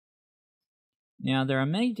Now, there are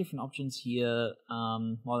many different options here.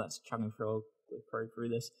 While that's chugging through, I'll go through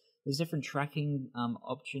this. There's different tracking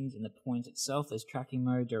options in the point itself. There's tracking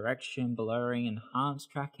mode, direction, blurring, enhanced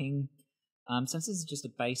tracking. Since this is just a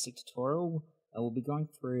basic tutorial, we'll be going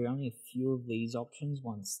through only a few of these options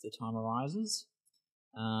once the time arises.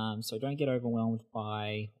 So don't get overwhelmed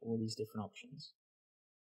by all these different options.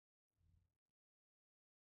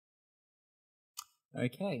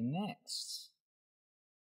 Okay, next.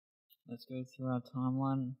 Let's go through our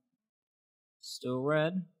timeline. Still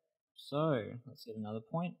red. So let's get another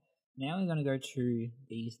point. Now we're going to go to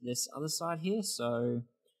this other side here. So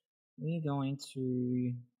we're going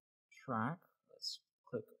to track. Let's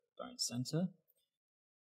click don't center.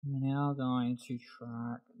 We're now going to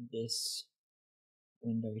track this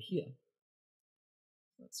window here.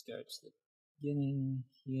 Let's go to the beginning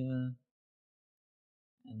here.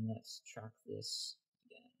 And let's track this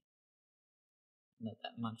again. Let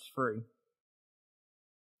that munch through.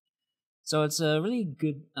 So it's a really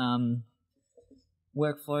good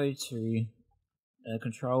workflow to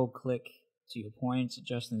control, click to your points,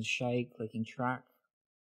 adjusting the shape, clicking track,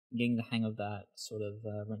 getting the hang of that sort of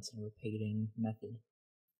rinse and repeating method.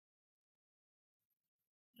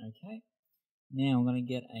 Okay, now I'm going to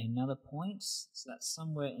get another point, so that's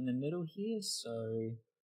somewhere in the middle here, so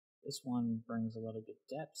this one brings a lot of good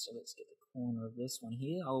depth, so let's get the corner of this one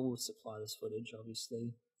here. I will supply this footage,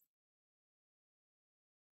 obviously.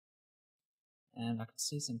 And I can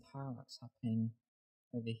see some parallax happening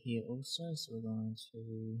over here also, so we're going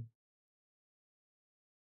to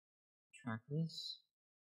track this.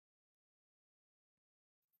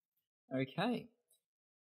 Okay,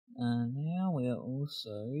 now we are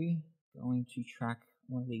also going to track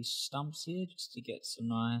one of these stumps here just to get some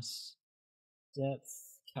nice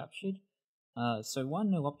depth captured. So one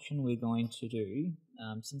new option we're going to do,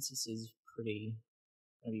 since this is going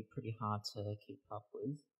to be pretty hard to keep up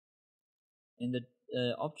with, in the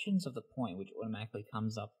options of the point, which automatically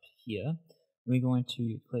comes up here, we're going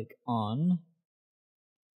to click on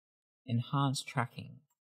Enhanced Tracking.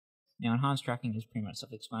 Now, Enhanced Tracking is pretty much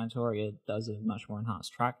self-explanatory. It does a much more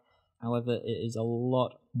enhanced track. However, it is a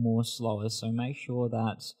lot more slower, so make sure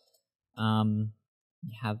that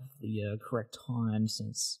you have the correct time,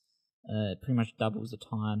 since it pretty much doubles the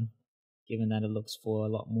time, given that it looks for a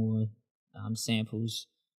lot more samples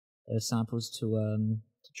to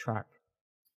track.